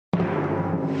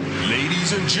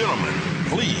Ladies and gentlemen,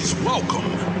 please welcome.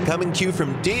 Coming to you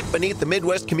from deep beneath the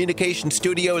Midwest Communication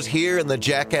Studios here in the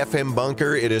Jack FM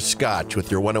bunker, it is Scotch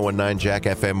with your 1019 Jack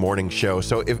FM morning show.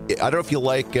 So I don't know if you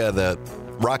like the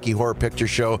Rocky Horror Picture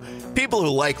Show. People who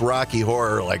like Rocky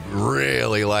Horror, like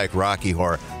really like Rocky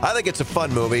Horror. I think it's a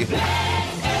fun movie.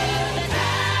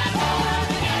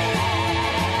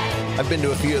 I've been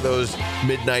to a few of those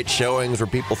midnight showings where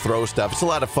people throw stuff. It's a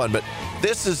lot of fun, but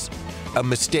this is a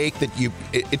mistake that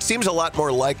it seems a lot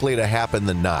more likely to happen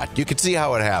than not. You can see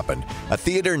how it happened. A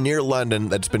theater near London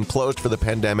that's been closed for the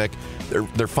pandemic,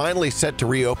 they're finally set to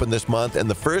reopen this month, and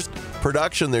the first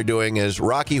production they're doing is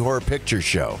Rocky Horror Picture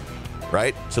Show,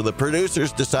 right? So the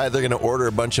producers decide they're going to order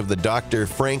a bunch of the Dr.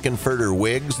 Frankenfurter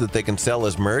wigs that they can sell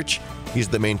as merch. He's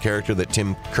the main character that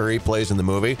Tim Curry plays in the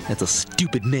movie. That's a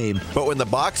stupid name. But when the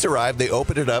box arrived, they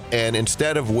opened it up, and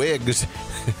instead of wigs,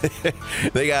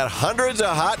 they got hundreds of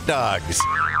hot dogs.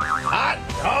 Hot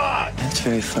dogs! That's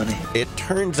very funny. It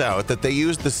turns out that they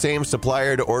used the same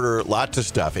supplier to order lots of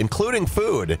stuff, including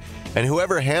food. And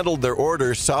whoever handled their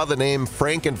order saw the name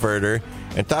Frankenfurter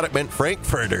and thought it meant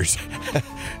Frankfurters.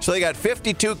 So they got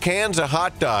 52 cans of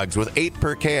hot dogs with 8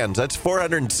 per can. That's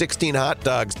 416 hot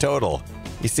dogs total.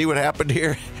 You see what happened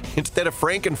here? Instead of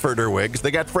Frankenfurter wigs, they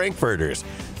got Frankfurters.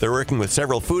 They're working with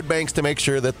several food banks to make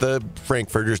sure that the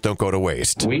Frankfurters don't go to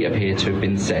waste. We appear to have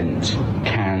been sent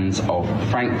cans of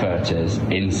Frankfurters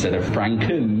instead of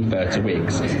Frankenfurter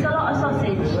wigs. It's a lot of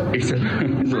sausage. It's a lot I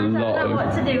don't know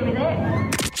what to do with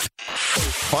it.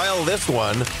 File this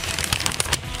one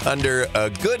under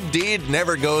a good deed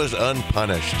never goes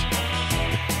unpunished.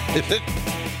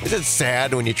 Is it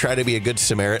sad when you try to be a good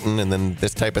Samaritan and then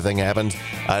this type of thing happens?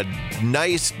 A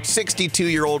nice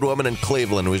 62-year-old woman in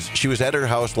Cleveland, she was at her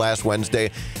house last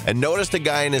Wednesday and noticed a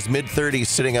guy in his mid-30s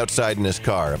sitting outside in his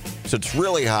car. So it's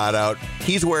really hot out.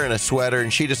 He's wearing a sweater,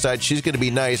 and she decides she's going to be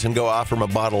nice and go offer him a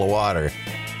bottle of water.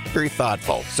 Very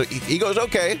thoughtful. So he goes,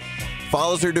 okay,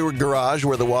 follows her to her garage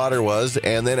where the water was,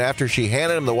 and then after she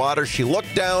handed him the water, she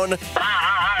looked down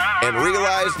and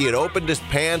realized he had opened his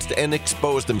pants and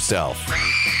exposed himself.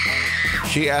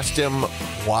 She asked him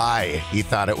why he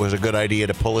thought it was a good idea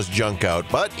to pull his junk out,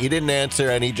 but he didn't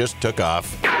answer and he just took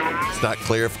off. It's not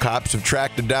clear if cops have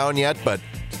tracked him down yet, but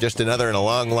it's just another in a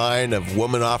long line of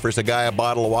woman offers a guy a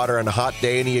bottle of water on a hot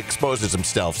day and he exposes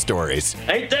himself stories.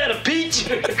 Ain't that a peach?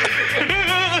 You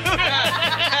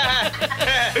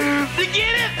get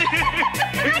it?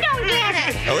 I don't get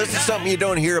it. Now, this is something you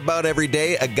don't hear about every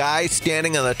day. A guy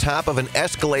standing on the top of an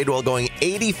Escalade while going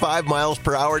 85 miles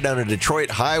per hour down a Detroit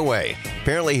highway.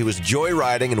 Apparently, he was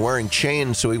joyriding and wearing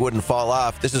chains so he wouldn't fall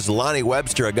off. This is Lonnie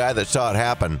Webster, a guy that saw it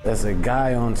happen. There's a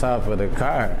guy on top of the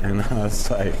car, and I was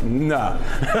like, nah.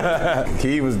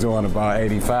 He was doing about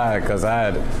 85 because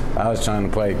I was trying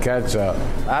to play catch up.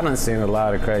 I done seen a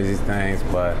lot of crazy things,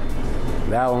 but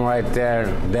that one right there,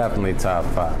 definitely top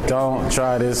 5. Don't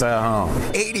try this at home.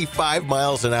 85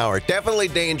 miles an hour. Definitely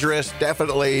dangerous,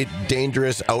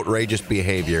 outrageous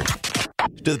behavior.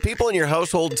 Do the people in your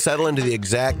household settle into the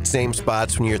exact same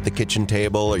spots when you're at the kitchen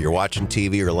table or you're watching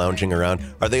TV or lounging around?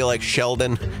 Are they like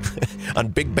Sheldon on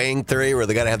Big Bang Theory where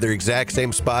they got to have their exact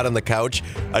same spot on the couch?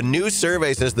 A new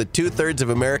survey says that 2/3 of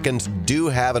Americans do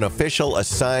have an official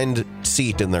assigned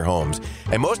seat in their homes.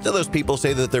 And most of those people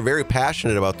say that they're very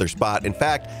passionate about their spot. In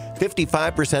fact,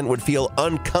 55% would feel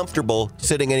uncomfortable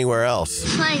sitting anywhere else.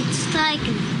 Flight's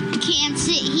taken. Can't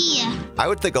sit here. I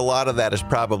would think a lot of that is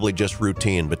probably just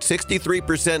routine, but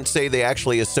 63% say they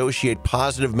actually associate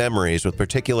positive memories with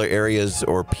particular areas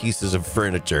or pieces of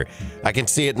furniture. I can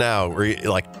see it now,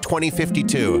 like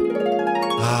 2052.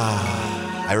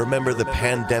 I remember the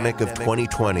pandemic of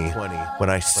 2020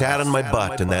 when I sat on my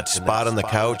butt in that spot on the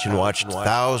couch and watched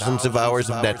thousands of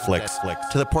hours of Netflix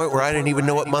to the point where I didn't even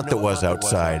know what month it was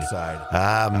outside.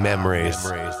 Memories.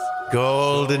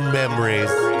 Golden memories.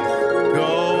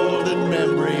 Golden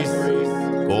memories.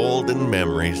 Golden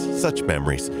memories. Such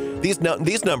memories. These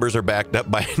numbers are backed up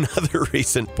by another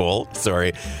recent poll,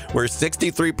 where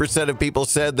 63% of people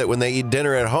said that when they eat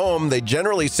dinner at home, they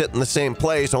generally sit in the same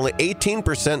place. Only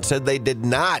 18% said they did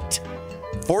not.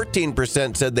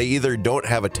 14% said they either don't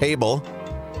have a table,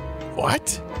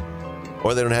 what?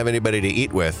 Or they don't have anybody to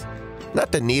eat with.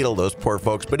 Not to needle those poor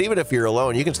folks, but even if you're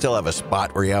alone, you can still have a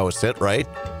spot where you always sit, right?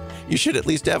 You should at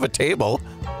least have a table.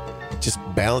 Just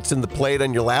balancing the plate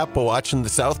on your lap while watching the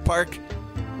South Park.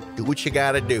 Do what you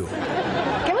gotta do.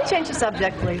 Can we change the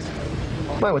subject, please?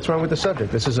 Why, what's wrong with the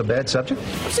subject? This is a bad subject?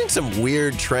 I've seen some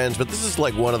weird trends, but this is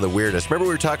like one of the weirdest. Remember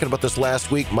we were talking about this last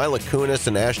week? Mila Kunis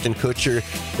and Ashton Kutcher,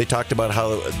 they talked about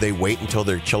how they wait until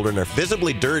their children are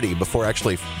visibly dirty before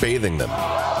actually bathing them.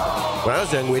 When I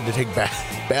was young, we had to take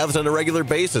baths on a regular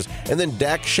basis. And then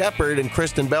Dak Shepard and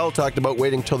Kristen Bell talked about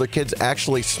waiting till their kids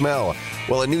actually smell.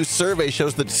 Well, a new survey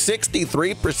shows that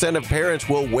 63% of parents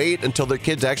will wait until their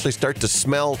kids actually start to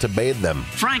smell to bathe them.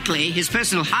 Frankly, his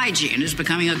personal hygiene is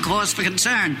becoming a cause for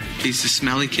concern. He's the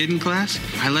smelly kid in class?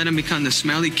 I let him become the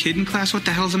smelly kid in class? What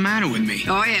the hell's the matter with me?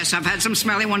 Oh, yes, I've had some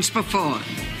smelly ones before.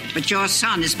 But your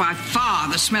son is by far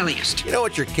the smelliest. You don't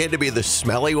want your kid to be the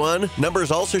smelly one. Numbers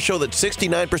also show that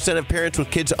 69% of parents with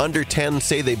kids under 10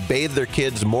 say they bathe their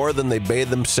kids more than they bathe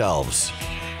themselves.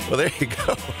 Well, there you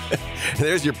go.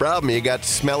 There's your problem. You got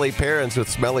smelly parents with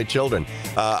smelly children.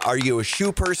 Are you a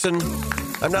shoe person?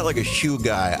 I'm not like a shoe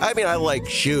guy. I mean, I like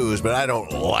shoes, but I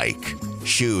don't like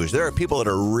shoes. There are people that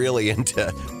are really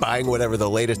into buying whatever the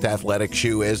latest athletic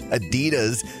shoe is.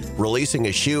 Adidas releasing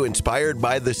a shoe inspired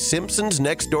by the Simpsons'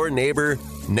 next-door neighbor,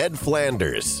 Ned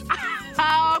Flanders.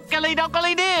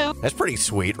 Oakley-dokley-doo. That's pretty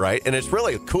sweet, right? And it's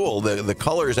really cool. The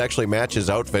colors actually match his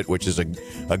outfit, which is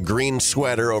a green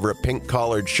sweater over a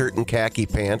pink-collared shirt and khaki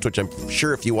pants, which I'm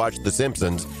sure if you watch The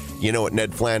Simpsons, you know what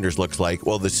Ned Flanders looks like.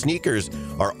 Well, the sneakers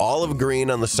are olive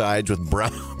green on the sides with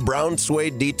brown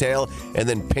suede detail and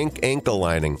then pink ankle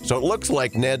lining. So it looks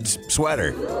like Ned's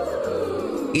sweater.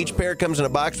 Each pair comes in a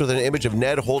box with an image of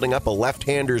Ned holding up a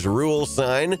left-hander's rule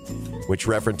sign, which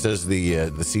references the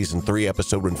season 3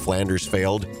 episode when Flanders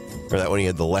failed, or that one he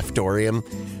had the leftorium.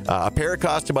 A pair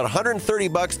cost about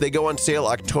 $130. They go on sale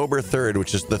October 3rd,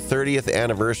 which is the 30th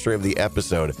anniversary of the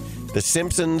episode. The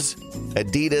Simpsons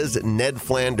Adidas Ned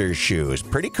Flanders shoes.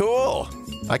 Pretty cool.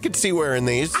 I could see wearing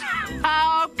these.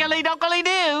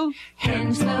 Oakley-dokley-doo.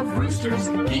 Hens love roosters,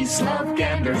 geese love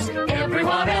ganders,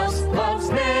 everyone else loves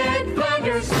Ned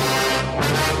Flanders.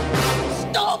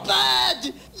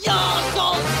 Stupid! You're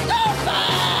so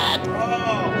stupid!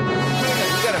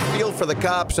 You got a feel for the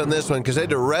cops on this one because they had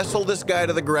to wrestle this guy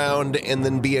to the ground and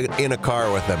then be in a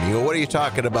car with him. You go, what are you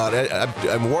talking about?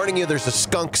 I'm warning you, there's a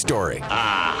skunk story.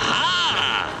 Aha!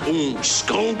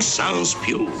 Skunk sounds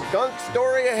pure. Skunk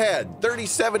story ahead.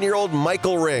 37-year-old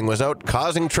Michael Ring was out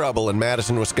causing trouble in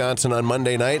Madison, Wisconsin on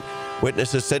Monday night.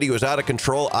 Witnesses said he was out of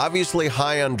control, obviously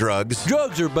high on drugs.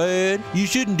 Drugs are bad. You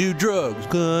shouldn't do drugs,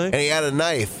 okay? And he had a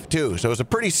knife, too, so it was a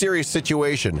pretty serious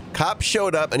situation. Cops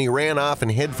showed up, and he ran off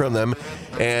and hid from them,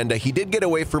 and he did get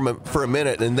away from him for a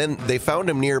minute, and then they found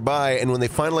him nearby, and when they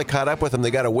finally caught up with him,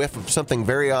 they got a whiff of something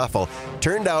very awful.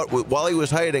 Turned out, while he was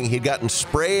hiding, he'd gotten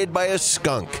sprayed by a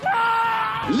skunk.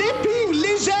 Leaping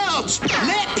lizards!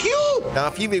 Let you! Now,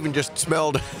 if you've even just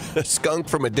smelled a skunk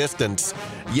from a distance,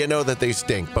 you know that they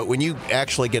stink. But when you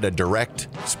actually get a direct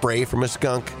spray from a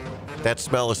skunk, that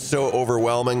smell is so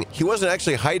overwhelming. He wasn't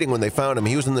actually hiding when they found him.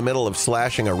 He was in the middle of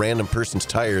slashing a random person's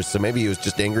tires, so maybe he was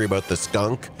just angry about the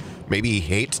skunk. Maybe he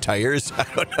hates tires. I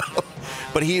don't know.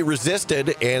 But he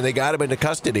resisted, and they got him into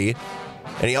custody.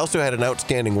 And he also had an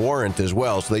outstanding warrant as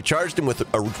well. So they charged him with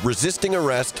resisting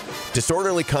arrest,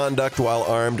 disorderly conduct while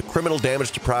armed, criminal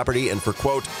damage to property, and for,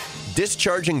 quote,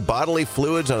 discharging bodily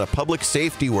fluids on a public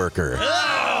safety worker,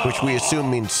 which we assume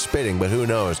means spitting, but who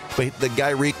knows. But the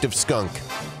guy reeked of skunk.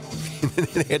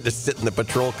 They had to sit in the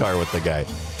patrol car with the guy.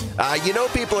 You know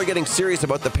people are getting serious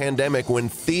about the pandemic when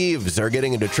thieves are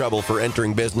getting into trouble for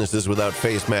entering businesses without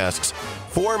face masks.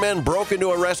 4 men broke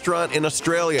into a restaurant in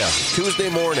Australia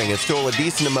Tuesday morning and stole a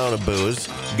decent amount of booze,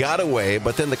 got away,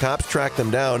 but then the cops tracked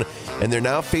them down, and they're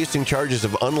now facing charges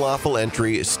of unlawful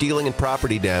entry, stealing, and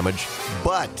property damage.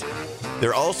 But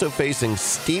they're also facing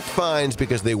steep fines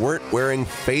because they weren't wearing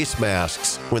face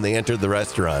masks when they entered the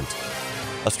restaurant.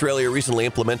 Australia recently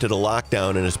implemented a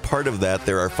lockdown, and as part of that,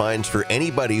 there are fines for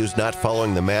anybody who's not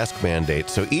following the mask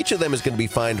mandate. So each of them is going to be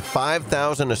fined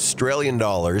 5,000 Australian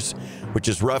dollars, which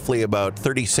is roughly about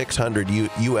 3,600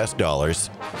 US dollars.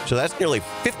 So that's nearly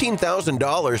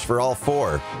 $15,000 for all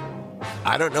 4.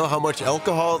 I don't know how much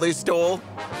alcohol they stole,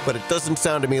 but it doesn't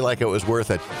sound to me like it was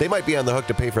worth it. They might be on the hook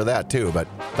to pay for that too, but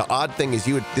the odd thing is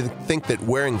you would think that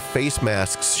wearing face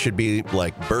masks should be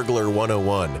like burglar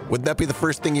 101. Wouldn't that be the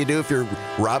first thing you do if you're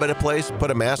robbing a place?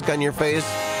 Put a mask on your face?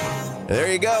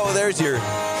 There you go. There's your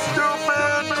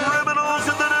stupid criminals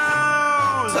in the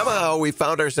news. Somehow we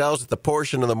found ourselves at the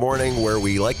portion of the morning where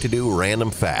we like to do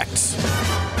random facts.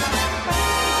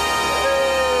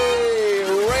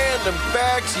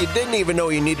 Facts you didn't even know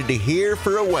you needed to hear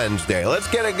for a Wednesday. Let's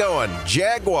get it going.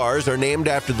 Jaguars are named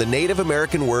after the Native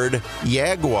American word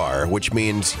jaguar, which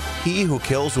means he who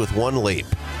kills with one leap.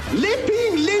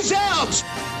 Leaping lizards!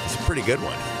 It's a pretty good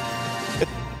one.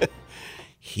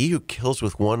 He who kills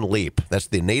with one leap. That's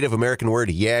the Native American word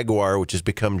jaguar, which has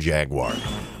become jaguar.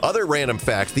 Other random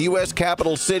facts. The U.S.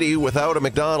 capital city without a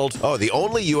McDonald's. Oh, the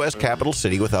only U.S. capital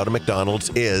city without a McDonald's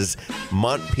is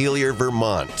Montpelier,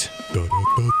 Vermont.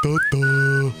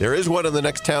 There is one in the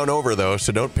next town over, though,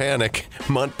 so don't panic.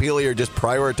 Montpelier just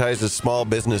prioritizes small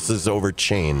businesses over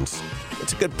chains.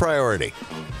 It's a good priority.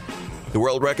 The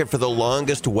world record for the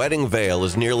longest wedding veil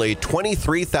is nearly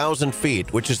 23,000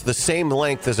 feet, which is the same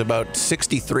length as about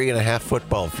 63 and a half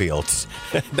football fields.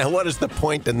 Now, what is the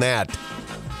point in that?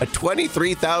 A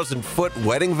 23,000-foot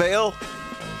wedding veil?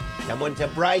 Someone to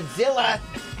Bridezilla.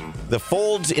 The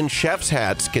folds in chef's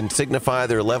hats can signify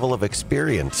their level of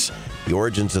experience. The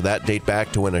origins of that date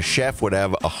back to when a chef would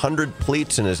have 100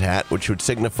 pleats in his hat, which would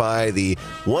signify the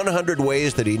 100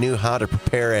 ways that he knew how to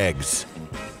prepare eggs.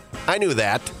 I knew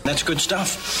that. That's good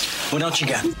stuff. What else you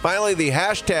got? Finally, the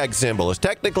hashtag symbol is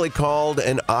technically called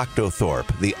an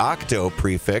octothorpe. The octo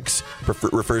prefix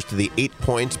refers to the 8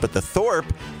 points, but the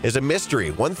thorpe is a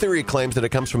mystery. One theory claims that it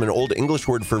comes from an Old English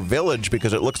word for village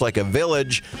because it looks like a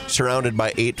village surrounded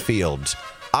by 8 fields.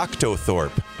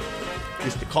 Octothorpe.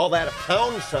 Used to call that a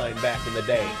pound sign back in the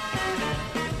day.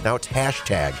 Now it's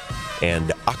hashtag and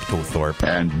octothorpe.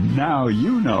 And now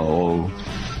you know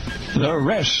the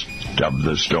rest of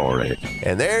the story.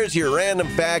 And there's your random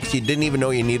facts you didn't even know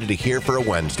you needed to hear for a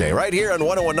Wednesday, right here on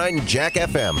 101.9 Jack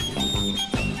FM.